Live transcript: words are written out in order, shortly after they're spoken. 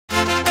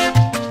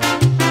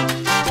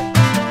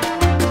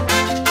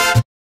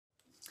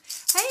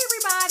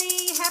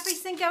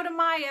Cinco de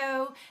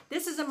Mayo.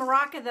 This is a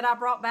maraca that I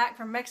brought back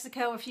from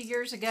Mexico a few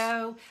years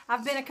ago.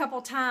 I've been a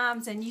couple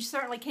times, and you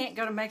certainly can't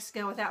go to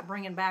Mexico without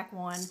bringing back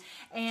one.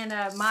 And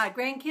my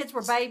grandkids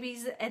were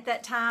babies at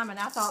that time, and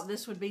I thought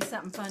this would be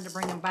something fun to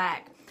bring them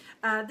back.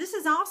 This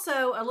is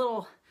also a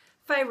little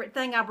favorite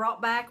thing I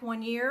brought back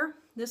one year.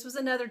 This was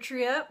another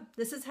trip.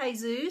 This is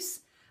Jesus,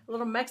 a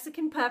little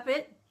Mexican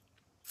puppet,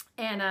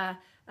 and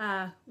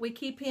we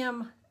keep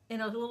him in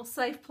a little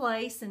safe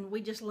place, and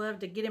we just love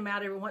to get him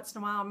out every once in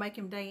a while and make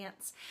him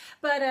dance.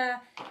 But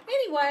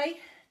anyway,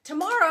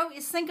 tomorrow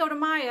is Cinco de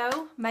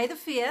Mayo, May the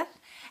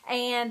 5th,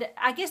 and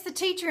I guess the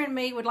teacher in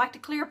me would like to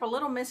clear up a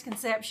little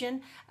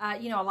misconception.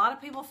 You know, a lot of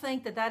people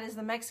think that that is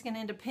the Mexican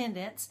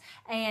independence,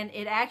 and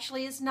it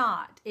actually is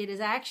not. It is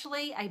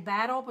actually a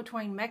battle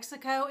between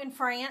Mexico and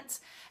France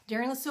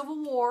during the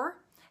Civil War.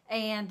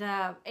 And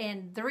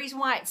the reason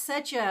why it's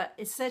such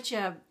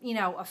a you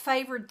know, a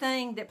favored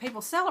thing that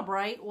people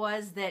celebrate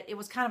was that it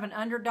was kind of an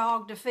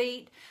underdog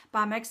defeat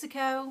by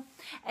Mexico.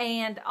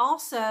 And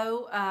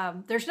also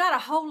there's not a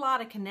whole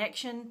lot of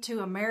connection to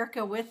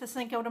America with the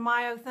Cinco de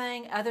Mayo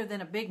thing, other than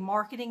a big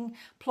marketing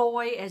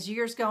ploy. As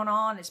years gone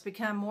on, it's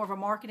become more of a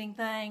marketing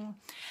thing.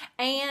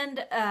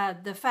 And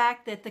the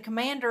fact that the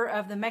commander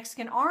of the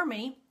Mexican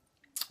army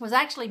was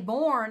actually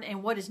born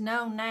in what is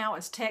known now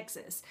as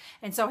Texas.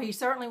 And so he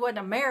certainly wasn't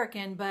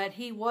American, but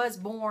he was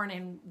born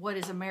in what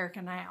is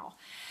America now.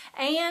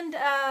 And,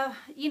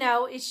 you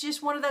know, it's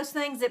just one of those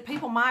things that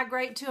people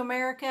migrate to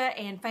America,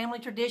 and family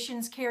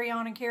traditions carry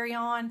on and carry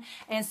on.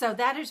 And so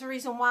that is the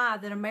reason why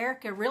that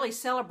America really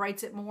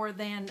celebrates it more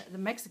than the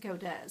Mexico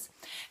does.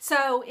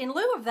 So in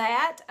lieu of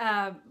that,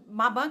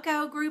 my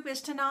bunco group is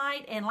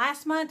tonight. And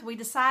last month we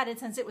decided,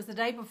 since it was the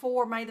day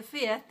before May the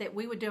 5th, that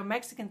we would do a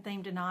Mexican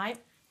theme tonight.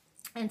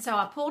 And so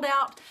I pulled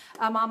out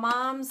my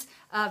mom's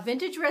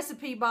vintage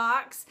recipe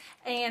box,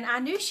 and I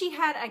knew she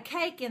had a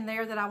cake in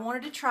there that I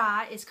wanted to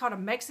try. It's called a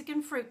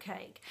Mexican fruit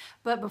cake.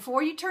 But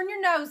before you turn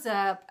your nose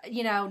up,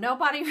 you know,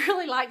 nobody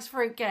really likes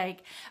fruit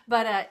cake.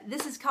 But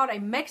this is called a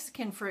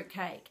Mexican fruit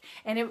cake.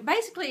 And it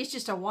basically is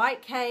just a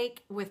white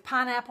cake with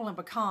pineapple and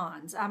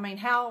pecans. I mean,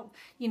 how,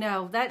 you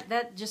know,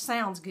 that just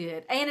sounds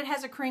good. And it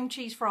has a cream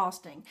cheese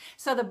frosting.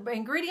 So the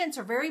ingredients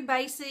are very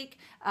basic.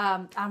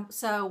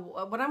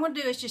 So what I'm going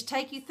to do is just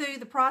take you through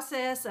the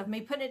process of me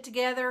putting it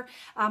together.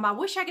 I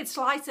wish I could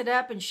slice it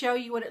up and show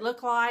you what it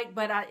looked like,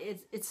 but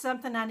it's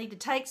something I need to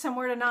take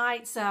somewhere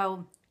tonight.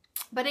 So,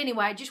 but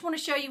anyway, I just want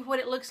to show you what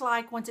it looks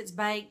like once it's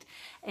baked,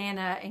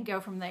 and go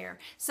from there.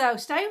 So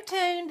stay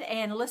tuned,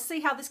 and let's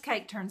see how this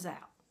cake turns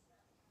out.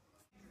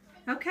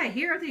 Okay,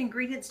 here are the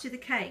ingredients to the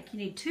cake. You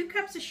need 2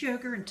 cups of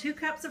sugar and 2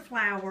 cups of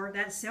flour,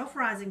 that's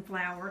self-rising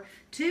flour,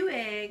 2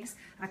 eggs,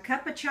 a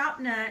cup of chopped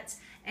nuts,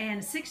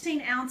 and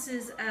 16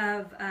 ounces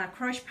of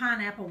crushed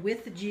pineapple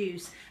with the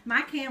juice.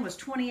 My can was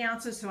 20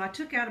 ounces, so I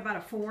took out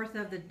about 1/4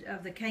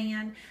 of the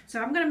can. So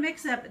I'm going to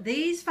mix up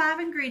these 5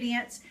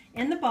 ingredients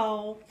in the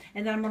bowl,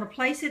 and then I'm going to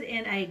place it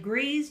in a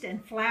greased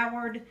and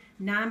floured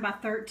 9 by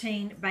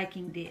 13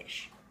 baking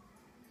dish.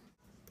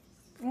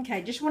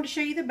 Okay, just want to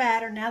show you the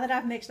batter now that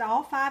I've mixed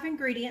all 5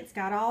 ingredients,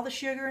 got all the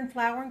sugar and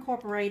flour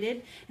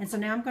incorporated, and so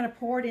now I'm going to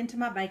pour it into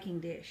my baking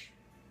dish.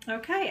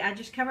 Okay, I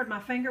just covered my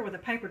finger with a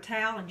paper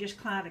towel and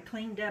just kind of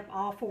cleaned up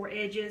all 4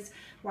 edges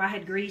where I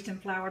had greased and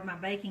floured my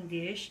baking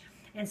dish.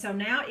 And so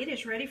now it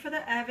is ready for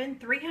the oven,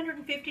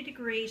 350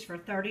 degrees for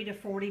 30 to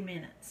 40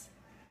 minutes.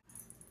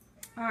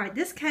 Alright,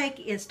 this cake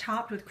is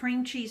topped with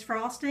cream cheese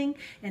frosting,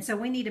 and so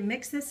we need to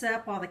mix this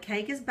up while the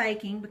cake is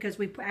baking, because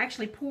we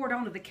actually poured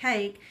onto the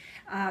cake,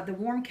 the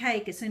warm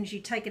cake, as soon as you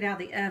take it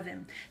out of the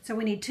oven. So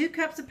we need 2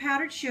 cups of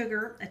powdered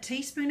sugar, a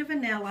teaspoon of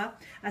vanilla,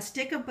 a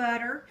stick of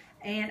butter,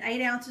 and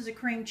 8 ounces of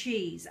cream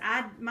cheese.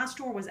 My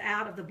store was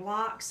out of the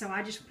block, so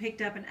I just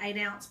picked up an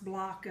 8-ounce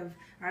block of,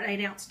 or an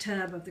 8-ounce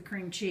tub of the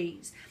cream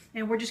cheese.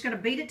 And we're just going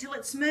to beat it till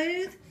it's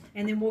smooth,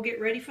 and then we'll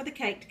get ready for the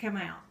cake to come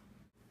out.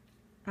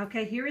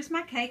 Okay, here is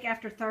my cake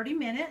after 30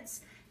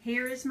 minutes.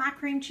 Here is my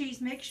cream cheese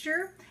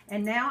mixture,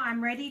 and now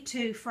I'm ready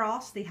to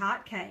frost the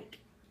hot cake.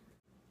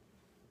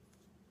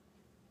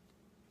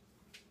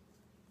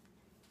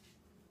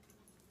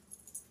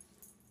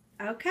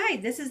 Okay,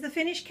 this is the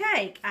finished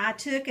cake. I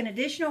took an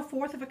additional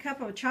 1/4 of a cup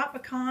of chopped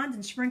pecans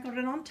and sprinkled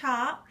it on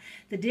top.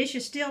 The dish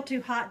is still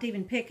too hot to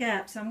even pick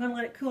up, so I'm going to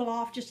let it cool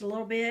off just a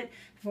little bit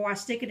before I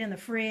stick it in the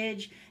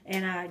fridge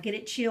and get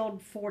it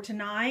chilled for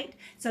tonight.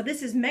 So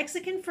this is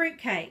Mexican fruit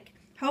cake.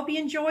 Hope you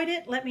enjoyed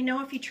it. Let me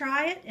know if you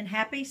try it, and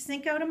happy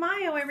Cinco de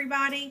Mayo,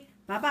 everybody.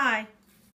 Bye-bye.